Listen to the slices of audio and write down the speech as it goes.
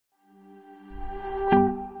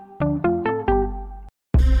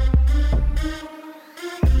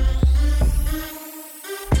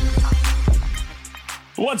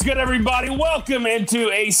What's good, everybody? Welcome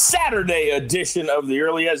into a Saturday edition of the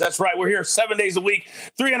Early Edge. That's right. We're here 7 days a week,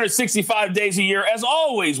 365 days a year. As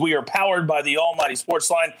always, we are powered by the almighty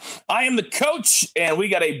Sportsline. I am the coach, and we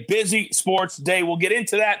got a busy sports day. We'll get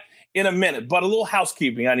into that in a minute, but a little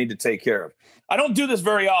housekeeping I need to take care of. I don't do this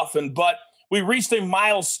very often, but we reached a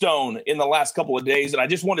milestone in the last couple of days, and I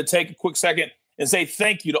just want to take a quick second and say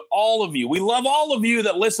thank you to all of you. We love all of you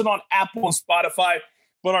that listen on Apple and Spotify,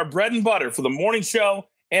 but our bread and butter for the morning show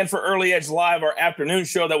and for Early Edge Live, our afternoon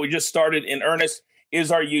show that we just started in earnest,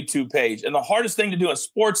 is our YouTube page. And the hardest thing to do in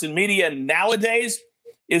sports and media nowadays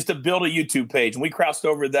is to build a YouTube page. And we crossed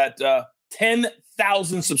over that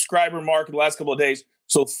 10,000 subscriber mark in the last couple of days.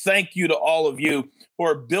 So thank you to all of you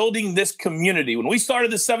for building this community. When we started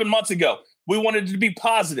this 7 months ago, we wanted it to be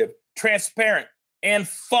positive, transparent, and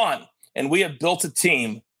fun. And we have built a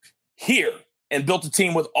team here and built a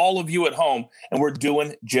team with all of you at home. And we're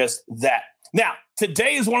doing just that. Now,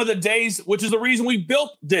 today is one of the days, which is the reason we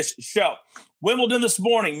built this show. Wimbledon this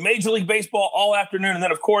morning, Major League Baseball all afternoon, and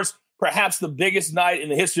then, of course, perhaps the biggest night in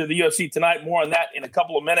the history of the UFC tonight. More on that in a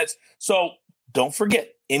couple of minutes. So don't forget,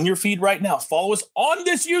 in your feed right now, follow us on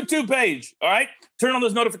this YouTube page, all right? Turn on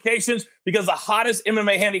those notifications because the hottest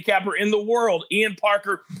MMA handicapper in the world, Ian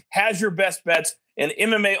Parker, has your best bets, an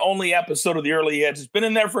MMA-only episode of the Early Edge. It's been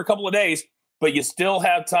in there for a couple of days, but you still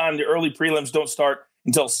have time. The early prelims don't start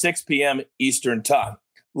until 6 p.m. Eastern time.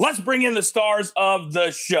 Let's bring in the stars of the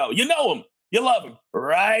show. You know them. You love them.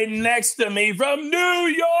 Right next to me from New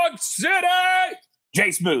York City, Jay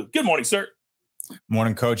Smooth. Good morning, sir.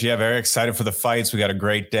 Morning, Coach. Yeah, very excited for the fights. We got a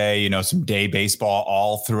great day. Some day baseball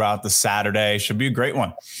all throughout the Saturday. Should be a great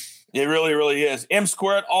one. It really, really is. M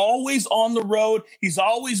Squared, always on the road. He's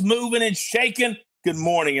always moving and shaking. Good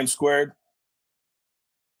morning, M Squared.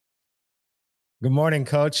 Good morning,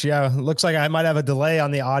 Coach. Yeah, looks like I might have a delay on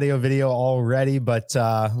the audio video already, but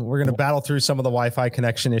we're going to battle through some of the Wi-Fi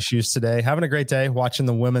connection issues today. Having a great day watching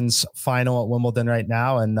the women's final at Wimbledon right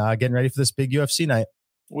now and getting ready for this big UFC night.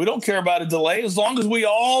 We don't care about a delay as long as we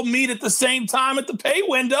all meet at the same time at the pay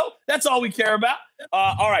window. That's all we care about.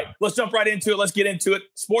 All right, let's jump right into it. Let's get into it.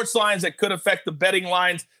 Sports lines that could affect the betting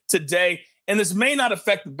lines today. And this may not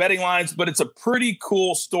affect the betting lines, but it's a pretty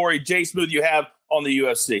cool story, Jay Smooth, you have on the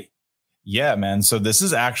UFC. Yeah, man. So this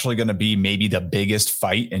is actually going to be maybe the biggest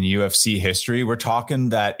fight in UFC history. We're talking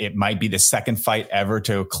that it might be the second fight ever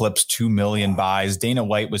to eclipse 2 million buys. Dana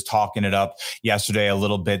White was talking it up yesterday a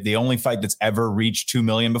little bit. The only fight that's ever reached 2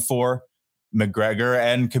 million before, McGregor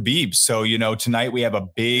and Khabib. So, tonight we have a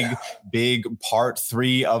big part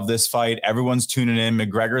 3 of this fight. Everyone's tuning in.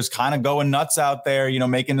 McGregor's kind of going nuts out there,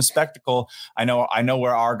 making a spectacle. I know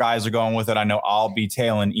where our guys are going with it. I know I'll be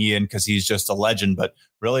tailing Ian because he's just a legend, but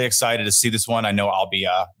really excited to see this one. I know I'll be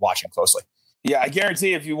watching closely. Yeah, I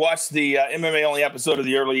guarantee if you watch the MMA only episode of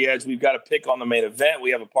the Early Edge, we've got a pick on the main event.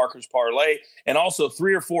 We have a Parker's Parlay and also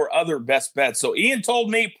 3 or 4 other best bets. So Ian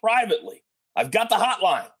told me privately, I've got the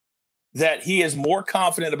hotline, that he is more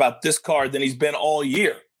confident about this card than he's been all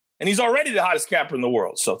year. And he's already the hottest capper in the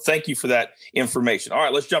world. So thank you for that information. All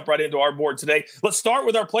right, let's jump right into our board today. Let's start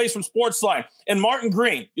with our plays from Sportsline. And Martin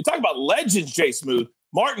Green, you talk about legends, Jay Smooth.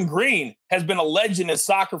 Martin Green has been a legend in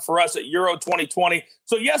soccer for us at Euro 2020.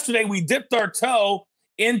 So yesterday we dipped our toe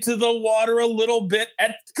into the water a little bit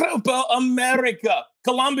at Copa America.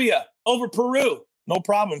 Colombia over Peru. No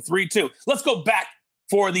problem, 3-2. Let's go back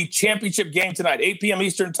for the championship game tonight, 8 p.m.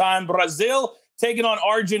 Eastern time. Brazil taking on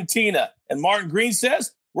Argentina. And Martin Green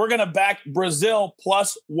says, we're going to back Brazil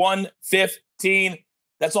plus 115.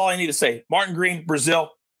 That's all I need to say. Martin Green,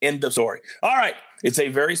 Brazil, end of story. All right. It's a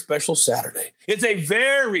very special Saturday. It's a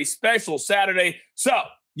very special Saturday. So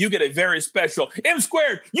you get a very special M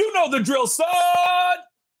Squared. You know the drill, son.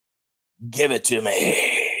 Give it to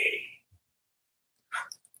me.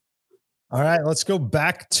 All right, let's go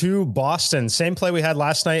back to Boston. Same play we had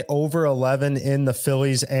last night, over 11 in the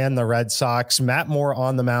Phillies and the Red Sox. Matt Moore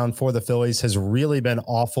on the mound for the Phillies has really been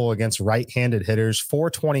awful against right-handed hitters.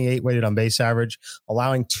 428 weighted on base average,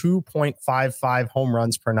 allowing 2.55 home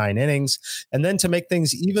runs per 9 innings. And then to make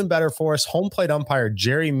things even better for us, home plate umpire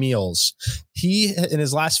Jerry Meals. He, in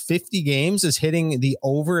his last 50 games, is hitting the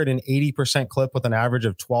over at an 80% clip with an average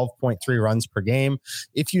of 12.3 runs per game.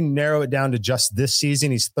 If you narrow it down to just this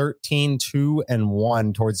season, he's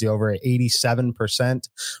 13-2-1 towards the over at 87%.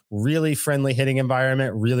 Really friendly hitting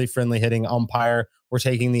environment, really friendly hitting umpire. We're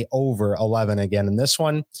taking the over 11 again in this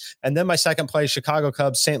one. And then my second play, Chicago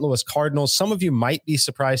Cubs, St. Louis Cardinals. Some of you might be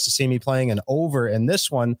surprised to see me playing an over in this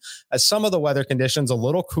one, as some of the weather conditions, a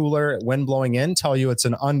little cooler, wind blowing in, tell you it's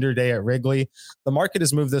an under day at Wrigley. The market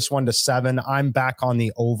has moved this one to 7. I'm back on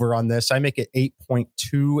the over on this. I make it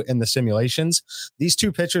 8.2 in the simulations. These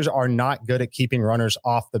two pitchers are not good at keeping runners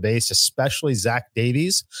off the base, especially Zach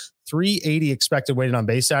Davies. 380 expected weighted on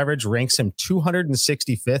base average ranks him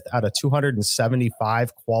 265th out of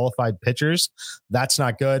 275 qualified pitchers. That's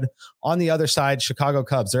not good. On the other side, Chicago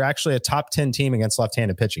Cubs, they're actually a top 10 team against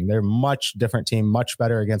left-handed pitching. They're a much different team, much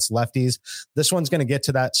better against lefties. This one's going to get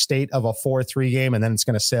to that state of a 4-3 game, and then it's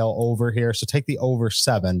going to sail over here. So take the over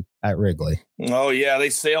 7 at Wrigley. Oh, yeah. They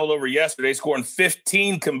sailed over yesterday, scoring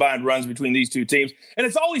 15 combined runs between these two teams. And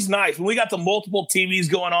it's always nice when we got the multiple TVs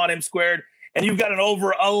going on M squared, and you've got an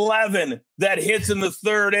over 11 that hits in the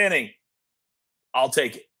third inning. I'll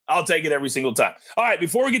take it. I'll take it every single time. All right,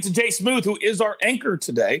 before we get to Jay Smooth, who is our anchor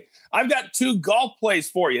today, I've got 2 golf plays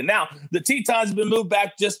for you. Now, the tee times have been moved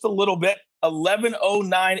back just a little bit.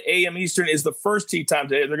 11:09 a.m. Eastern is the first tee time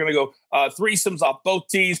today. They're going to go threesomes off both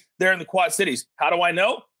tees there in the Quad Cities. How do I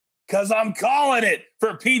know? Because I'm calling it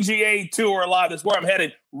for PGA Tour Live. That's where I'm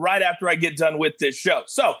headed right after I get done with this show.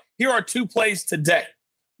 So here are 2 plays today.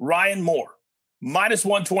 Ryan Moore,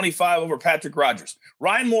 -125 over Patrick Rogers.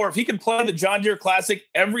 Ryan Moore, if he could play the John Deere Classic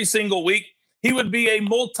every single week, he would be a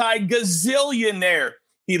multi-gazillionaire.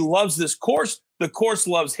 He loves this course. The course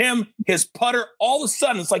loves him. His putter, all of a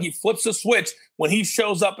sudden, it's like he flips a switch when he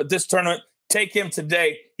shows up at this tournament. Take him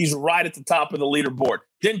today. He's right at the top of the leaderboard.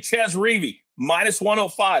 Then Ches Reavie,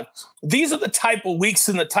 -105. These are the type of weeks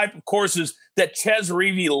and the type of courses that Ches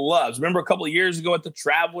Reavie loves. Remember a couple of years ago at the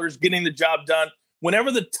Travelers getting the job done?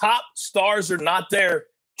 Whenever the top stars are not there,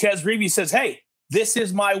 Ches Reavie says, hey, this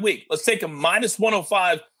is my week. Let's take a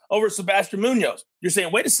 -105 over Sebastian Munoz. You're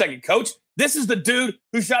saying, wait a second, coach. This is the dude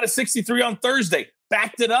who shot a 63 on Thursday,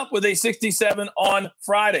 backed it up with a 67 on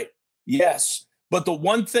Friday. Yes, but the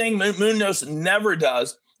one thing Munoz never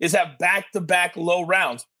does is have back-to-back low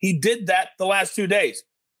rounds. He did that the last 2 days.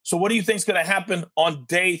 So what do you think is going to happen on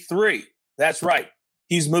day 3? That's right.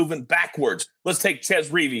 He's moving backwards. Let's take Ches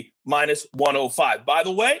Reavie -105. By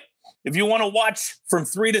the way, if you want to watch from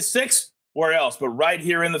 3 to 6, where else but right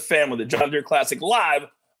here in the family, the John Deere Classic live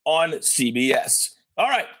on CBS. All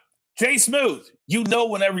right, Jay Smooth, you know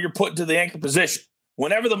whenever you're put into the anchor position,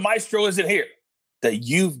 whenever the maestro isn't here, that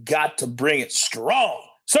you've got to bring it strong.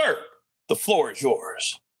 Sir, the floor is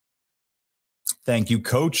yours. Thank you,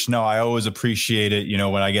 Coach. No, I always appreciate it. You know,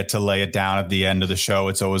 when I get to lay it down at the end of the show,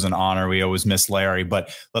 it's always an honor. We always miss Larry,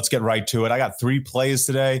 but let's get right to it. I got 3 plays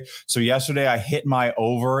today. So yesterday I hit my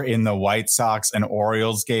over in the White Sox and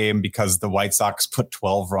Orioles game because the White Sox put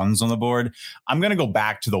 12 runs on the board. I'm going to go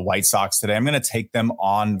back to the White Sox today. I'm going to take them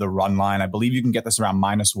on the run line. I believe you can get this around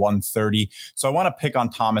 -130. So I want to pick on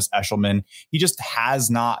Thomas Eshelman. He just has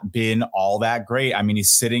not been all that great. I mean,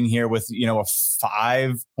 he's sitting here with, you know, a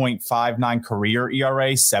 5.59 career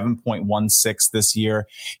ERA, 7.16 this year.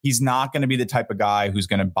 He's not going to be the type of guy who's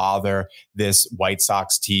going to bother this White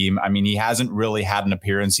Sox team. I mean, he hasn't really had an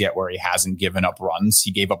appearance yet where he hasn't given up runs.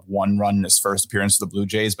 He gave up 1 run in his first appearance to the Blue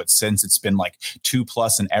Jays, but since it's been like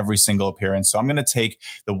 2+ in every single appearance. So I'm going to take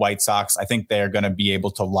the White Sox. I think they're going to be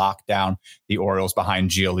able to lock down the Orioles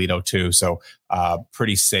behind Giolito too. So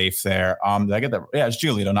pretty safe there. Did I get that? Yeah, it's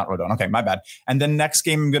Giolito, not Rodon. Okay, my bad. And then next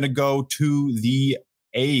game, I'm going to go to the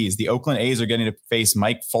A's. The Oakland A's are getting to face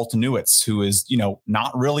Mike Foltynewicz, who is, you know,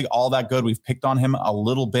 not really all that good. We've picked on him a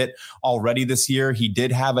little bit already this year. He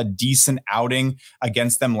did have a decent outing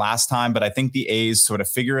against them last time, but I think the A's sort of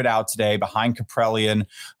figure it out today behind Kaprelian,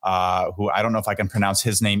 who I don't know if I can pronounce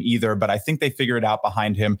his name either, but I think they figure it out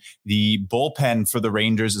behind him. The bullpen for the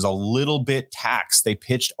Rangers is a little bit taxed. They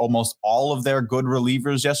pitched almost all of their good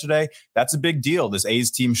relievers yesterday. That's a big deal. This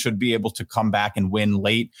A's team should be able to come back and win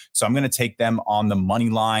late. So I'm going to take them on the money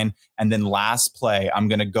line. And then last play, I'm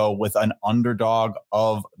going to go with an underdog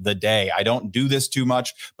of the day. I don't do this too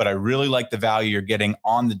much, but I really like the value you're getting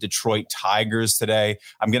on the Detroit Tigers today.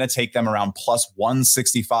 I'm going to take them around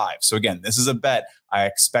 +165. So again, this is a bet I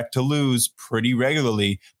expect to lose pretty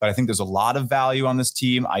regularly, but I think there's a lot of value on this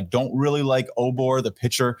team. I don't really like Obor, the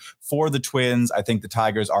pitcher for the Twins. I think the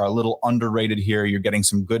Tigers are a little underrated here. You're getting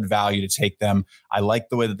some good value to take them. I like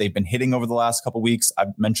the way that they've been hitting over the last couple of weeks.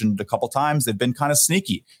 I've mentioned a couple times, they've been kind of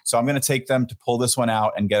sneaky. So I'm going to take them to pull this one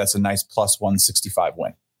out and get us a nice +165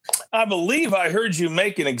 win. I believe I heard you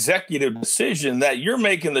make an executive decision that you're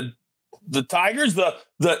making the Tigers, the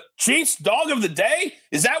Chiefs dog of the day.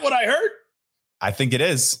 Is that what I heard? I think it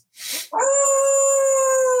is.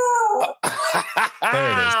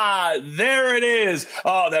 There it There it is.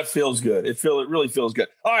 Oh, that feels good. It really feels good.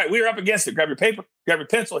 All right, we are up against it. Grab your paper, grab your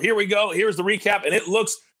pencil. Here we go. Here's the recap, and it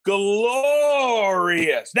looks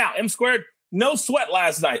glorious. Now, M squared, no sweat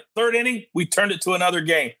last night. Third inning, we turned it to another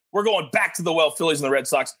game. We're going back to the well, Phillies and the Red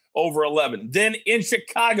Sox over 11. Then in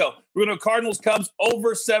Chicago, we're going to Cardinals, Cubs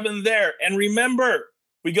over 7 there. And remember,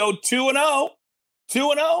 we go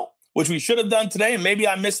 2-0, which we should have done today. And maybe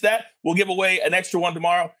I missed that. We'll give away an extra one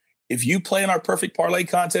tomorrow. If you play in our perfect parlay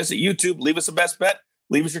contest at YouTube, leave us a best bet,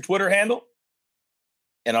 leave us your Twitter handle,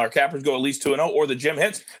 and our cappers go at least 2-0 or the gym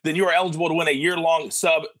hits, then you are eligible to win a year-long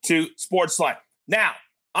sub to Sportsline. Now,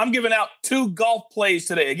 I'm giving out 2 golf plays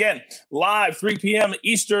today. Again, live 3 p.m.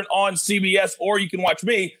 Eastern on CBS, or you can watch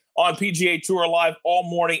me on PGA Tour Live all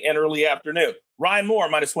morning and early afternoon. Ryan Moore,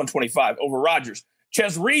 minus 125 over Rogers.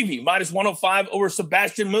 Ches Reavie, minus 105 over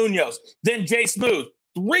Sebastian Munoz. Then Jay Smooth,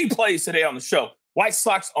 3 plays today on the show. White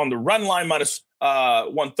Sox on the run line, minus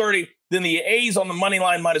 130. Then the A's on the money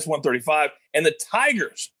line, minus 135. And the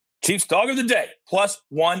Tigers, Chiefs dog of the day, plus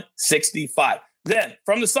 165. Then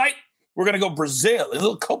from the site, we're going to go Brazil, a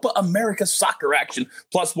little Copa America soccer action,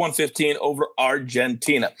 plus 115 over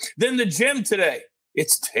Argentina. Then the gym today,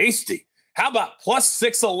 it's tasty. How about plus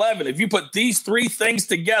 611? If you put these 3 things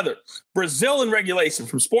together, Brazil in regulation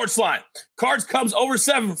from Sportsline, Cards Cubs over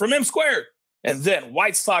 7 from M squared, and then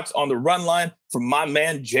White Sox on the run line from my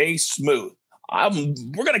man Jay Smooth.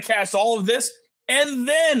 We're going to cash all of this and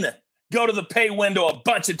then go to the pay window a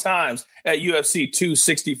bunch of times at UFC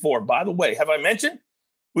 264. By the way, have I mentioned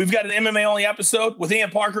we've got an MMA-only episode with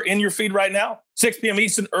Ian Parker in your feed right now, 6 p.m.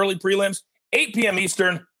 Eastern, early prelims, 8 p.m.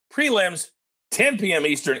 Eastern, prelims, 10 p.m.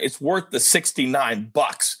 Eastern. It's worth the $69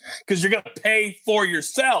 because you're going to pay for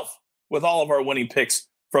yourself with all of our winning picks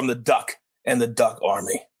from the Duck and the Duck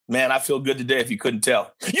Army. Man, I feel good today if you couldn't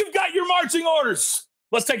tell. You've got your marching orders.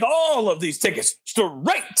 Let's take all of these tickets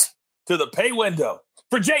straight to the pay window.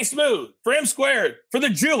 For Jay Smooth, for M squared, for the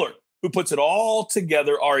jeweler who puts it all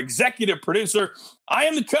together, our executive producer, I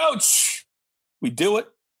am the coach. We do it.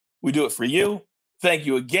 We do it for you. Thank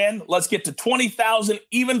you again. Let's get to 20,000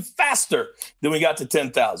 even faster than we got to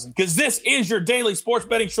 10,000 because this is your daily sports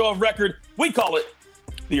betting show of record. We call it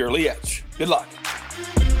the Early Edge. Good luck.